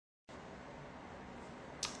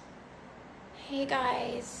Hey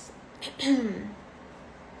guys,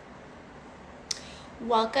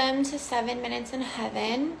 welcome to 7 Minutes in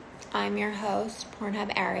Heaven. I'm your host,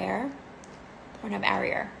 Pornhub Arier.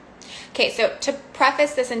 Okay, so to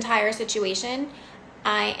preface this entire situation,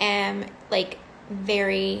 I am like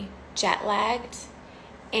very jet lagged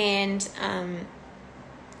and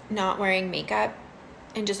not wearing makeup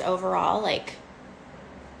and just overall like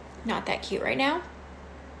not that cute right now.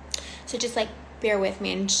 So just like bear with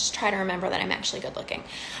me and just try to remember that I'm actually good looking.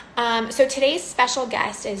 So today's special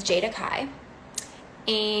guest is Jada Kai,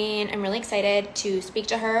 and I'm really excited to speak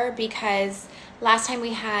to her because last time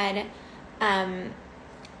we had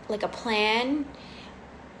like a plan,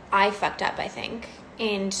 I fucked up, I think.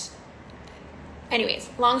 And anyways,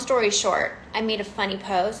 long story short, I made a funny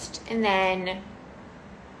post and then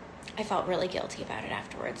I felt really guilty about it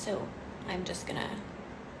afterwards. So I'm just gonna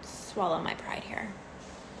swallow my pride here.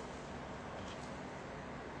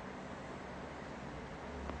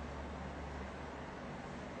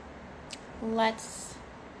 Let's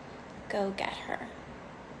go get her.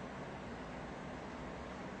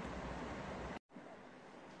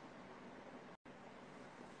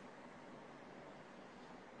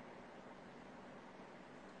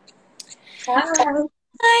 Hi.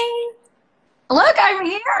 Hi. Look, I'm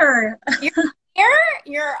here. You're here,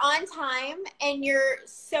 you're on time, and you're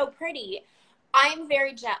so pretty. I'm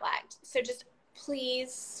very jet lagged, so just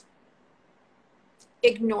please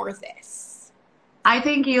ignore this. I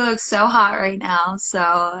think you look so hot right now,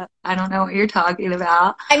 so I don't know what you're talking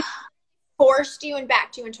about. I forced you and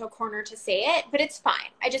backed you into a corner to say it, but it's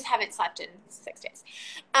fine. I just haven't slept in 6 days.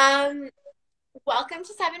 Welcome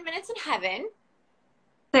to 7 Minutes in Heaven.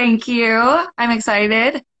 Thank you. I'm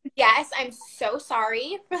excited. Yes, I'm so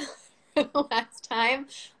sorry for the last time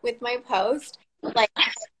with my post. Like,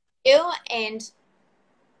 you and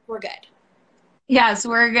we're good. Yes,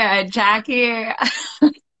 we're good. Jackie,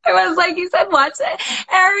 I was like, you said what's it?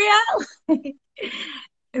 Area?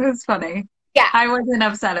 It was funny. Yeah. I wasn't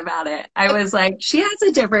upset about it. I was like, she has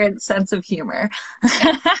a different sense of humor.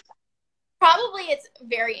 Yeah. Probably it's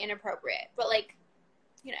very inappropriate, but like,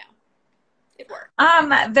 you know, it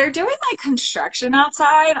worked. They're doing like construction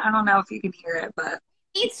outside. I don't know if you can hear it, but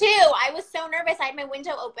Me too. I was so nervous. I had my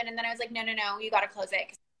window open and then I was like, no, you got to close it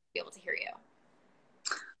because I'll be able to hear you.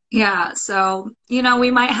 yeah, so we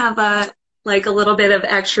might have a little bit of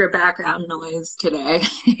extra background noise today.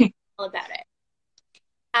 All about it.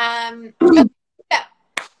 So,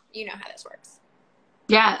 you know how this works.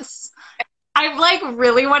 Yes. I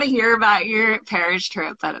really want to hear about your Paris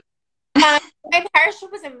trip, but My Paris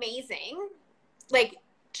trip was amazing. Like,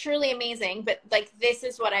 truly amazing. But, like, this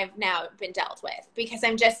is what I've now been dealt with because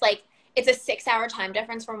I'm just, like, it's a 6-hour time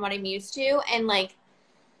difference from what I'm used to. And, like,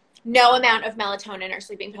 no amount of melatonin or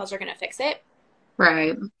sleeping pills are going to fix it.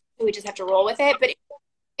 right. So we just have to roll with it. But it was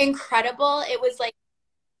incredible. It was, like,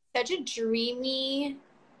 such a dreamy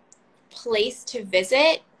place to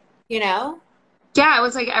visit, you know? Yeah, it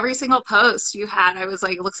was like every single post you had, I was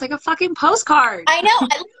like, it looks like a fucking postcard. I know.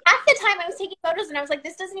 Half the time I was taking photos and I was like,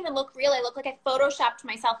 this doesn't even look real. I look like I photoshopped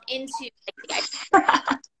myself into like, but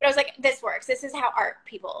I was like, this works. This is how art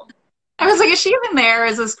people. I was like, is she even there?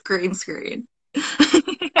 Is this green screen?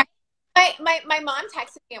 My mom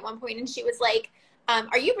texted me at one point and she was like,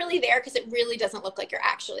 are you really there? Because it really doesn't look like you're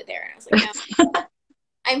actually there. And I was like, no,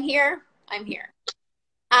 I'm here.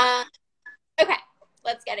 Okay,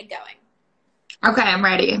 let's get it going. Okay, I'm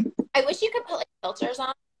ready. I wish you could put like filters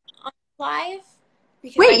on live.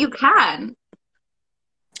 Because Wait, you can.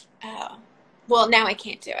 Oh, well, now I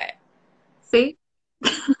can't do it. See?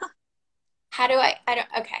 How do I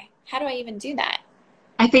even do that?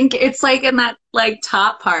 I think it's like in that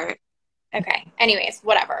top part. Okay. Anyways,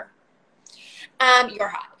 whatever. You're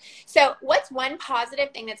hot. So what's one positive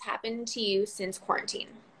thing that's happened to you since quarantine?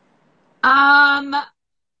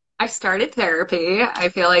 I started therapy. I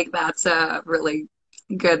feel like that's a really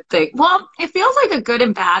good thing. Well, it feels like a good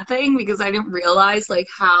and bad thing because I didn't realize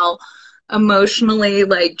how emotionally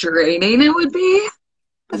draining it would be.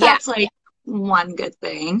 But Yeah. that's one good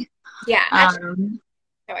thing. Yeah. Actually,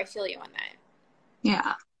 so I feel you on that.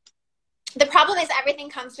 Yeah. The problem is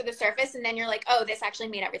everything comes to the surface and then you're like, oh, this actually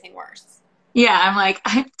made everything worse. Yeah,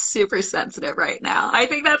 I'm super sensitive right now. I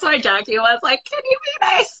think that's why Jackie was like, can you be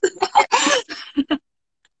nice?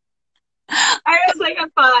 I was like, I'm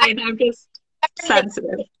fine. I'm just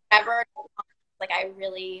sensitive. Ever, like I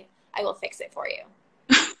will fix it for you.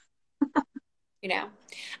 You know?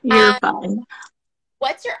 You're fine.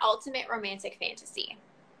 What's your ultimate romantic fantasy?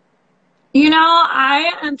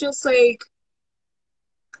 I am just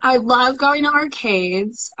I love going to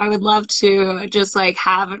arcades. I would love to just like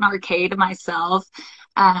have an arcade to myself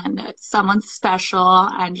and someone special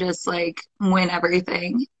and just like win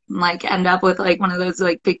everything. Like end up with like one of those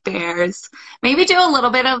like big bears. Maybe do a little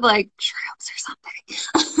bit of like shrooms or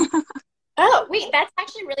something. Oh, wait, that's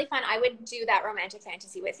actually really fun. I would do that romantic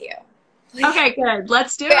fantasy with you. Like, Okay, good.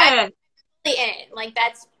 Let's do I'm it. really in. Like,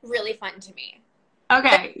 that's really fun to me. Like,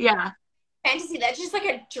 Okay, yeah. fantasy, that's just like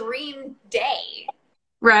a dream day.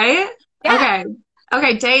 Right? Yeah, Okay.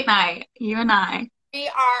 Okay, date night. You and I. we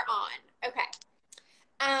are on. Okay.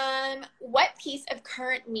 What piece of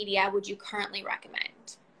current media would you currently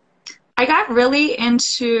recommend? I got really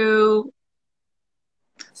into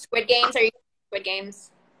Squid Games? Are you Squid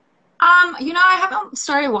Games? I haven't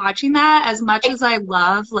started watching that as much Like, as I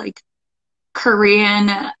love like Korean,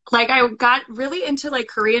 like I got really into like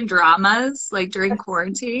Korean dramas like during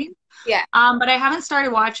quarantine. yeah. But I haven't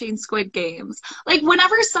started watching Squid Games. Like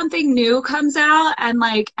whenever something new comes out and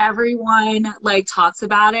like everyone like talks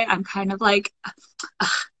about it, I'm kind of like, ugh,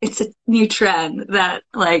 it's a new trend that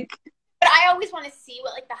like, But I always want to see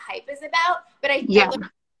what like the hype is about. But I yeah, look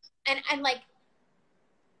and like,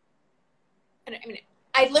 I mean,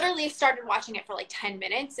 I literally started watching it for like 10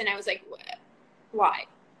 minutes and I was like, why?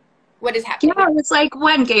 What is yeah, happening? it was like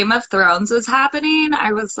when Game of Thrones was happening,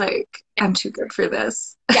 I was like, I'm too good for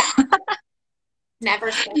this. Yeah,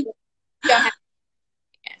 never said it. Don't have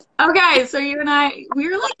it. Okay, so you and I, we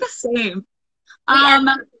were like the same. We are. Um,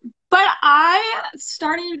 but I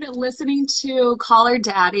started listening to Call Her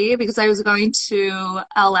Daddy because I was going to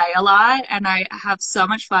LA a lot and I have so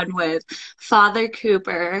much fun with Father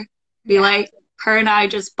Cooper. Be Yeah. like, her and I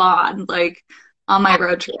just bond like on my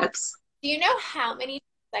road trips. Do you know how many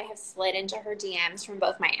times I have slid into her DMs from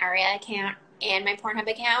both my Aria account and my Pornhub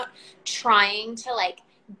account, trying to like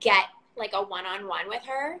get like a one-on-one with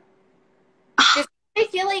her? Just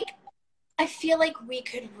I feel like we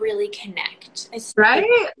could really connect. Right?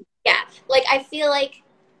 Yeah, like I feel like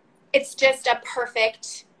it's just a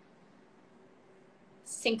perfect I,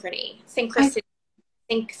 synchronicity,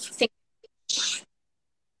 sync,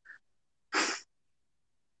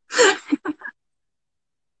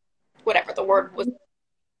 whatever the word was.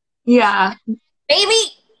 yeah.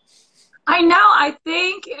 Baby. I know. I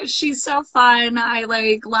think she's so fun. I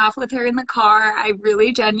like laugh with her in the car. I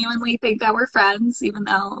really genuinely think that we're friends, even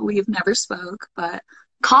though we've never spoke, but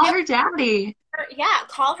call No, her daddy. yeah,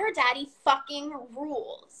 call her daddy fucking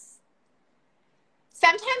rules.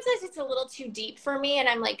 Sometimes it's a little too deep for me, and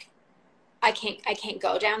I'm like, I can't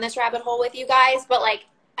go down this rabbit hole with you guys, but like,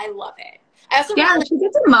 I love it. I also Yeah, really like, she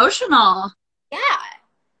gets emotional. yeah,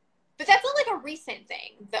 but that's not like a recent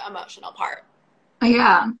thing, the emotional part.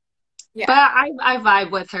 Yeah. Yeah, But I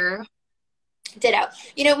vibe with her. ditto.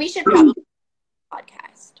 You know, we should probably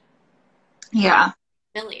podcast Yeah.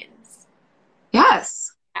 millions.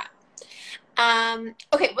 Yes. Yeah.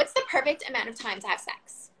 Okay, what's the perfect amount of time to have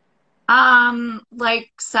sex?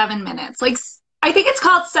 Like 7 minutes. I think it's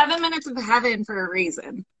called 7 minutes of heaven for a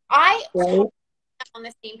reason. I Right. totally am on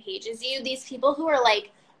the same page as you. These people who are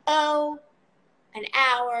like, oh, an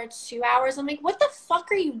hour, 2 hours. I'm like, what the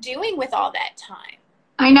fuck are you doing with all that time?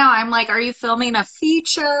 I know. I'm like, are you filming a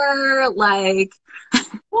feature? Why?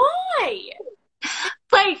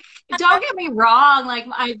 Like, don't get me wrong. Like,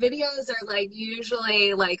 my videos are like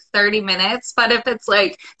usually like 30 minutes, but if it's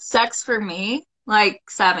like sex for me, like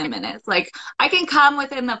 7 minutes. Like, I can come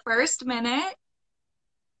within the first minute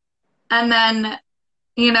and then,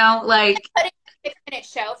 like, Put in a 6 minute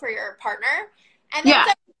show for your partner, and then yeah,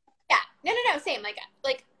 so yeah, no, same. Like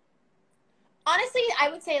honestly, I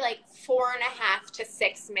would say like 4.5 to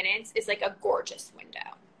 6 minutes is like a gorgeous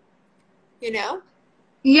window. You know?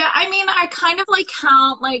 yeah. I mean, I kind of like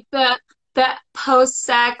count like the post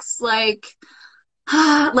sex like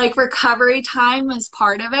recovery time as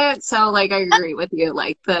part of it. So like I agree with you,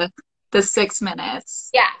 like the 6 minutes.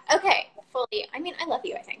 Yeah. Okay. Fully. I mean, I love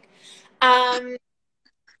you. I think. Um,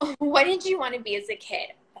 what did you want to be as a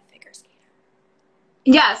kid? A figure skater.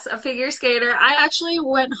 Yes, a figure skater. I actually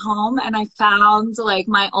went home and I found like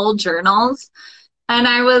my old journals and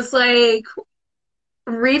I was like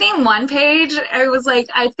reading one page. I was like,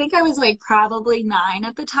 I think I was like probably 9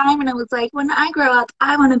 at the time. And I was like, when I grow up,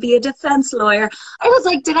 I want to be a defense lawyer. I was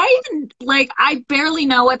like, did I even like, I barely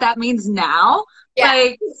know what that means now. Yeah.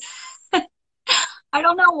 Like, I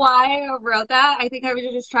don't know why I wrote that. I think I was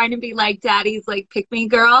just trying to be like daddy's like pick me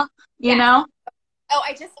girl, you Yes. know? Oh,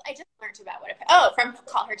 I just learned about what it. Oh, from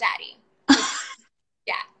Call Her Daddy.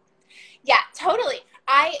 Yeah. Yeah. Totally.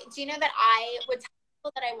 I do you know that I would tell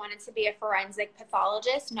people that I wanted to be a forensic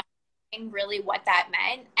pathologist, not knowing really what that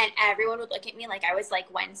meant, and everyone would look at me like I was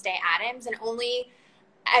like Wednesday Addams, and only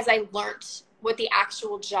as I learned what the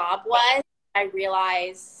actual job was, I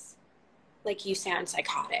realized, like, you sound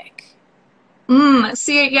psychotic.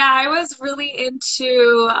 See, yeah, I was really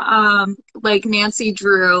into like Nancy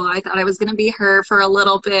Drew. I thought I was gonna be her for a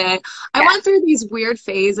little bit. I Yeah. went through these weird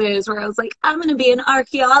phases where I was like, I'm gonna be an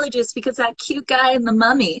archaeologist because that cute guy in the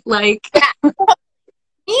mummy. Like, Yeah.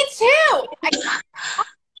 Me too.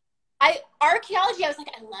 Archaeology, I was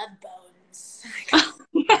like, I love bones.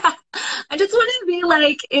 yeah, I just wanted to be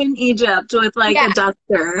like in Egypt with like Yeah. a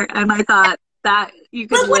duster, and I thought that you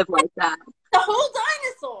could But what, live like that. the whole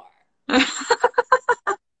dinosaur?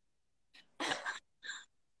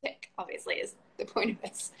 Obviously, is the point of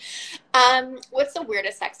this. What's the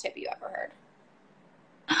weirdest sex tip you ever heard?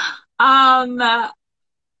 Um,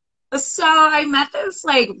 so I met this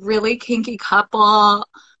like really kinky couple.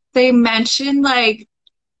 They mentioned like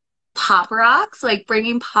pop rocks, like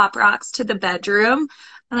bringing pop rocks to the bedroom.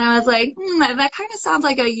 And I was like, that kind of sounds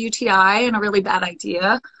like a UTI and a really bad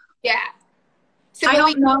idea. Yeah. So, I but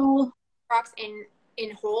wait, don't know. rocks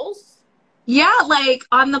in holes? Yeah, like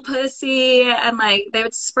on the pussy, and like they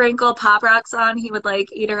would sprinkle pop rocks on. He would like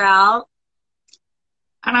eat her out.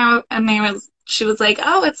 She was like,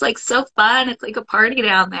 oh, it's like so fun. It's like a party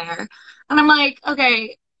down there. And I'm like,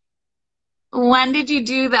 okay, when did you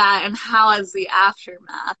do that and how is the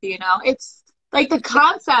aftermath? You know, it's like the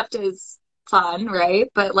concept is fun, right?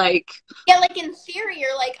 But like, Yeah, like in theory,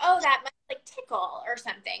 you're like, oh, that might like tickle or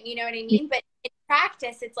something. You know what I mean? But in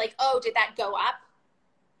practice, it's like, oh, did that go up?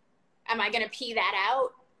 Am I going to pee that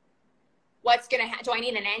out? What's going to happen? Do I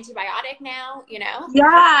need an antibiotic now? You know?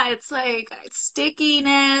 yeah, it's like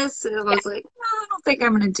stickiness. It Yeah. was like, no, I don't think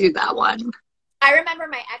I'm gonna do that one. I remember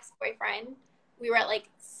my ex-boyfriend, we were at like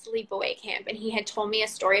sleepaway camp, and he had told me a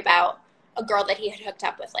story about a girl that he had hooked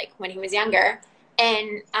up with like when he was younger.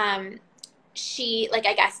 And she, like,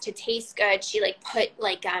 I guess to taste good, she like put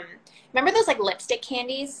like remember those like lipstick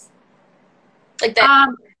candies? Like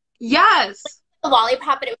Um, yes, the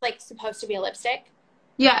lollipop, but it was like supposed to be a lipstick.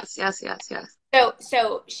 yes.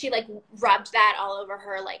 So she like rubbed that all over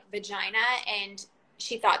her like vagina, and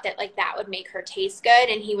she thought that like that would make her taste good,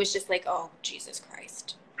 and he was just like, oh, Jesus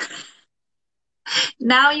Christ.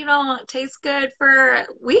 Now you don't taste good for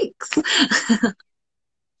weeks.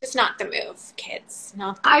 Just not the move, kids.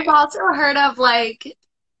 Not the I've move. also heard of like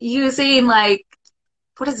using like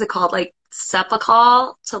what is it called? Like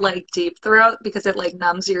Cepacol to like deep throat because it like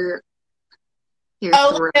numbs your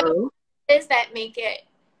Oh, like throat. those that make it.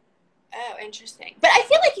 Oh, interesting. But I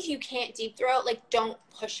feel like if you can't deep throat, like don't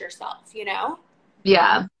push yourself, you know?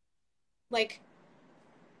 Yeah, Like,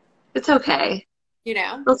 it's okay. you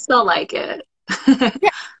know? They'll still like it. Yeah.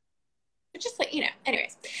 But just like, you know,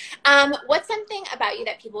 anyways. What's something about you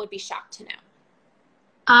that people would be shocked to know?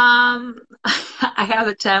 I have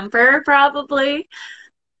a temper probably.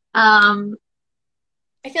 Um,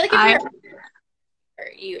 I feel like if I you're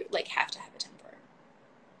you like have to have a temper.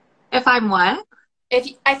 if I'm what? If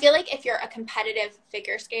I feel like if you're a competitive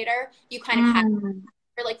figure skater, you kind of have, Mm.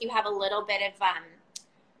 or like you have a little bit of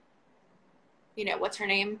you know, what's her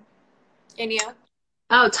name in you? You know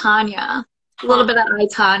Oh, Tanya. A little bit of I,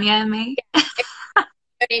 Tanya in me. what I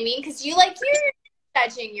mean? Because you like you're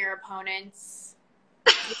judging your opponents.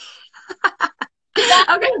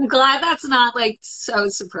 Okay, I'm glad that's not like so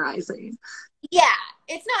surprising. Yeah,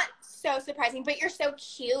 it's not so surprising, but you're so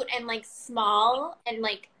cute and like small and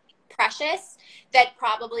like precious that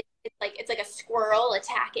probably it's like a squirrel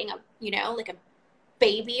attacking a, you know, like a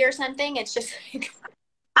baby or something. It's just like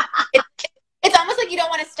it's, it's almost like you don't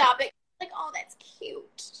want to stop it. Like, oh, that's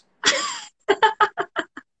cute.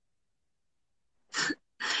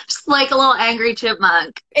 Just like a little angry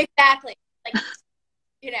chipmunk. Exactly. Like,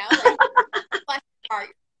 you know, like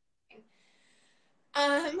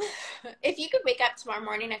um, if you could wake up tomorrow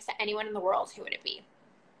morning next to anyone in the world, who would it be?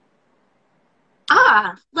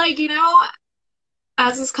 Like, you know,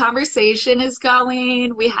 as this conversation is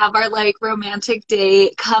going, we have our like romantic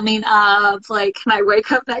date coming up. Like, can I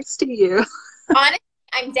wake up next to you? Honestly,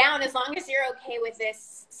 I'm down as long as you're okay with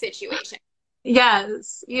this situation.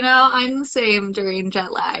 Yes, you know, I'm the same during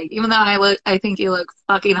jet lag, even though I think you look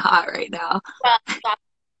fucking hot right now. Well,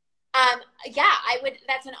 yeah, I would.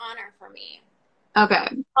 That's an honor for me. Okay.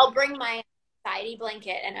 I'll bring my anxiety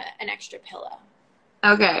blanket and an extra pillow.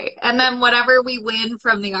 Okay. And then whatever we win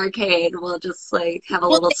from the arcade, we'll just like have a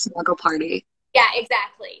We'll, little snuggle party. yeah,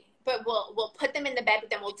 exactly. But we'll put them in the bed, but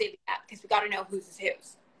then we'll divvy up because we got to know whose is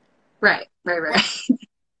whose. Right.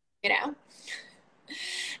 You know.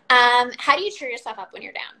 How do you cheer yourself up when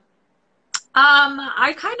you're down?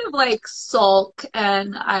 I kind of like sulk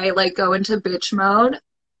and I like go into bitch mode.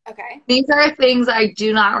 Okay. These are things I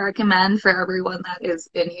do not recommend for everyone that is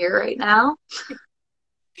in here right now.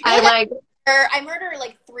 You're I like, like, I murder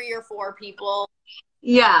like 3 or 4 people.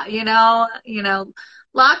 yeah,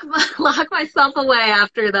 lock myself away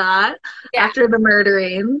after that, Yeah, after the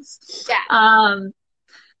murderings. yeah,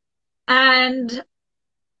 And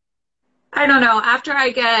I don't know, after I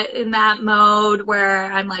get in that mode where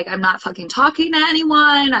I'm like, I'm not fucking talking to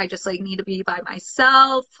anyone, I just like need to be by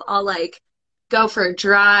myself, I'll like go for a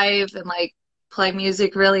drive and like play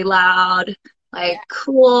music really loud, like yeah,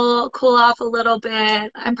 cool off a little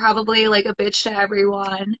bit. I'm probably like a bitch to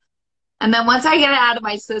everyone. And then once I get it out of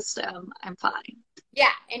my system, I'm fine.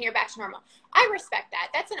 yeah, and you're back to normal. I respect that.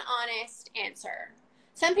 That's an honest answer.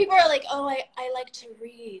 Some people are like, oh, I like to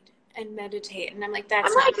read and meditate. And I'm like,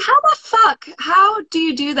 I'm that's not, like, how the fuck? How do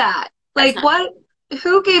you do that? that's Like, not, what?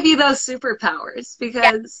 Who gave you those superpowers?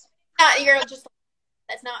 yeah, Because you're just,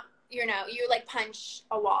 that's not, you like punch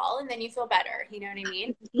a wall and then you feel better. You know what I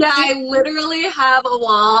mean? yeah, You, I literally have a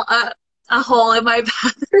wall, a hole in my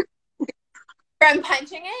bathroom. from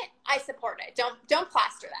punching it, I support it. Don't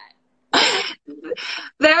plaster that. You know,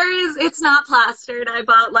 It's not plastered. I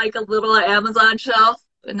bought like a little Amazon shelf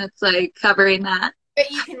and it's like covering that. but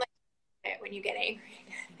you can like it when you get angry.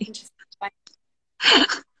 Just,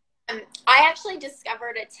 I actually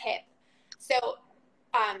discovered a tip. So,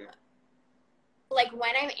 um, like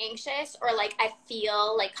when I'm anxious or like I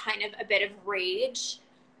feel like kind of a bit of rage,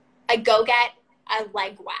 I go get a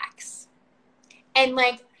leg wax. And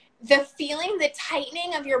like the feeling, the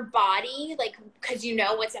tightening of your body, like because you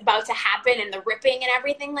know what's about to happen and the ripping and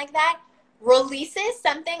everything like that, releases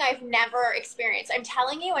something I've never experienced. I'm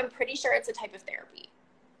telling you, I'm pretty sure it's a type of therapy.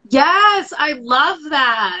 Yes, I love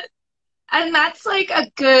that. And that's like a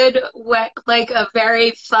good way, like a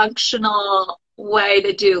very functional way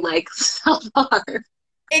to do like self-harm.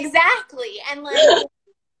 Exactly. And like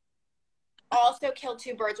also kill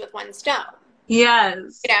 2 birds with 1 stone.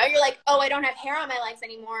 Yes. You're like, oh, I don't have hair on my legs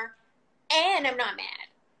anymore, and I'm not mad.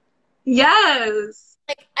 Yes.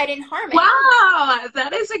 Like I didn't harm anyone. Wow,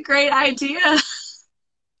 that is a great idea.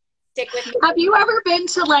 Stick with me. Have you ever been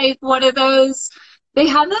to like one of those? They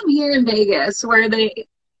have them here in Vegas where they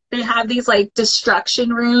have these like destruction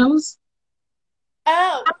rooms.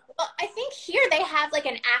 Oh, well, I think here they have like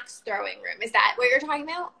an axe throwing room. Is that what you're talking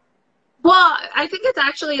about? Well, I think it's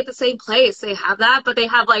actually at the same place they have that, but they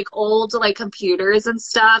have like old like computers and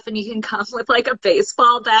stuff, and you can come with like a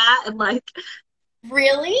baseball bat and like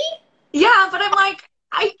Really? yeah, but I'm like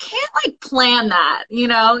I can't like plan that, you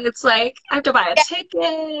know? It's like I have to buy a Yeah.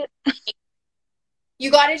 ticket. You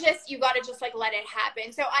gotta just like let it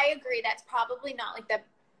happen. So I agree. That's probably not like the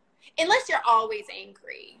unless you're always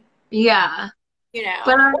angry. Yeah, You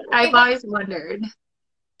but know, I've always wondered.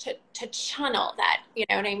 to channel that. You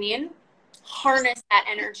know what I mean? Harness that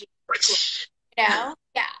energy. Yeah.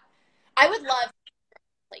 I would love to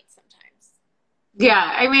plate sometimes.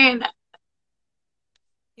 Yeah, I mean,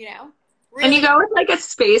 You know, and you really. go with like a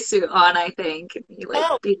spacesuit on, I think, and you like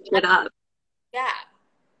Oh, beat it up. yeah.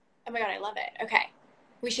 Oh my God, I love it. Okay.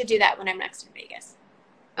 We should do that when I'm next in Vegas.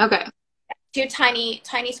 Okay. 2 tiny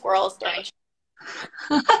squirrels throwing.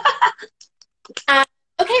 Um,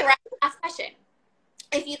 okay, right. Last question.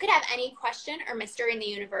 If you could have any question or mystery in the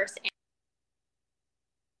universe,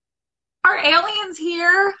 Are aliens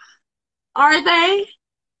here? Are they?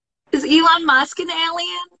 Is Elon Musk an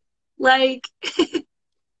alien? Like,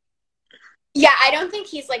 yeah, I don't think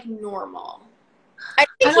he's like normal. I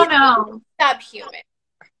I think don't he's know. subhuman.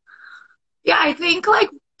 Yeah, I think like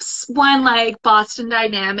when like Boston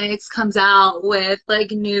Dynamics comes out with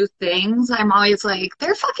like new things, I'm always like,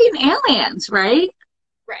 they're fucking aliens, right?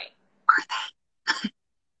 Right. Are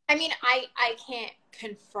I mean, I can't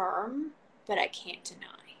confirm, but I can't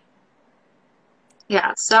deny. they?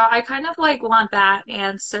 Yeah, so I kind of like want that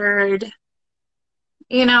answered.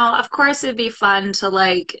 You know, of course it'd be fun to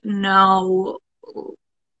like know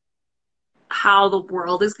how the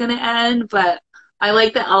world is going to end, but I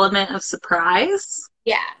like the element of surprise.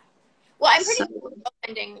 Yeah. Well, I'm pretty So, sure it's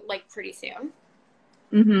ending like pretty soon.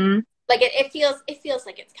 hmm Like it feels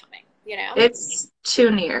like it's coming. it's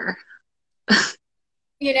too near.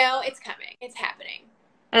 It's coming. It's happening.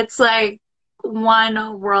 It's like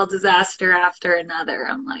one world disaster after another.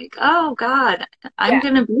 I'm like, oh God, I'm Yeah.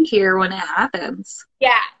 gonna be here when it happens.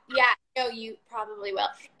 Yeah. Yeah. No, you probably will.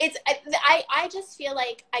 I just feel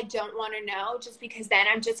like I don't want to know just because then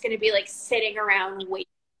I'm just going to be like sitting around waiting.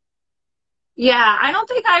 Yeah, I don't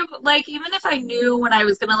think I like even if I knew when I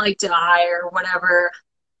was gonna like die or whatever,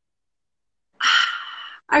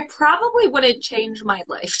 I probably wouldn't change my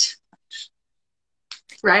life,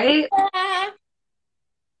 right? Yeah.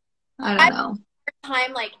 I don't I know.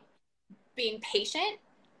 time like being patient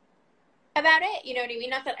about it. You know what I mean?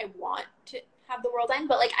 Not that I want to have the world end,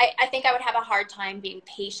 but like I think I would have a hard time being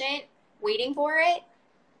patient, waiting for it.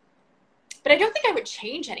 But I don't think I would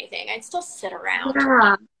change anything. I'd still sit around.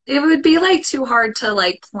 Yeah. It would be like too hard to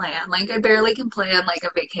like plan. Like I barely can plan like a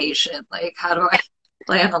vacation. Like how do I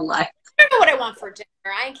plan a life? I don't know what I want for dinner.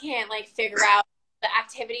 I can't like figure out the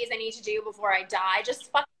activities I need to do before I die.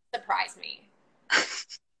 Just fucking surprise me,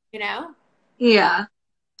 you know? Yeah.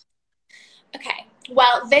 Okay.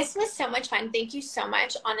 Well, this was so much fun. Thank you so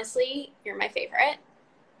much. Honestly, you're my favorite.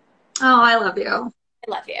 Oh, I love you.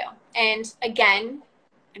 I love you. And again,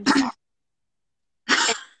 I'm sorry.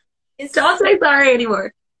 Don't say sorry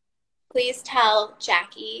anymore. Please tell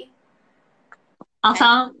Jackie I'll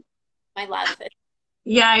tell him. my love.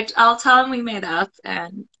 Yeah, I'll tell him we made up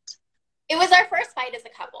and It was our first fight as a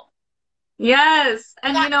couple. yes.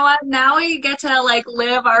 And you know what? Now we get to like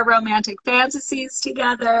live our romantic fantasies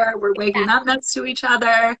together. We're waking up next to each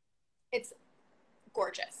other. It's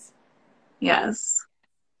gorgeous. Yes.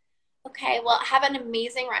 Okay, well, have an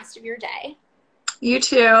amazing rest of your day. You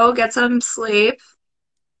too. Get some sleep.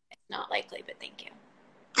 It's not likely, but thank you.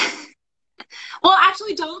 Well,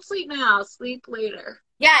 actually, don't sleep now. Sleep later.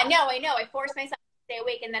 Yeah, no, I know. I force myself to stay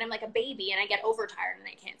awake and then I'm like a baby and I get overtired and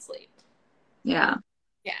I can't sleep. Yeah.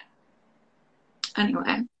 Yeah.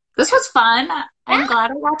 Anyway, this was fun. I'm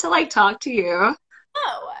glad I got to like talk to you.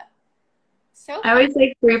 Oh, so fun. I always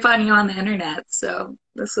like creep on you on the internet, so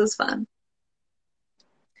this was fun.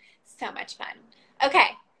 So much fun. Okay,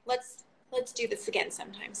 let's do this again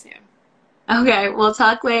sometime soon. Okay, we'll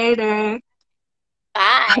talk later.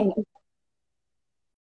 Bye.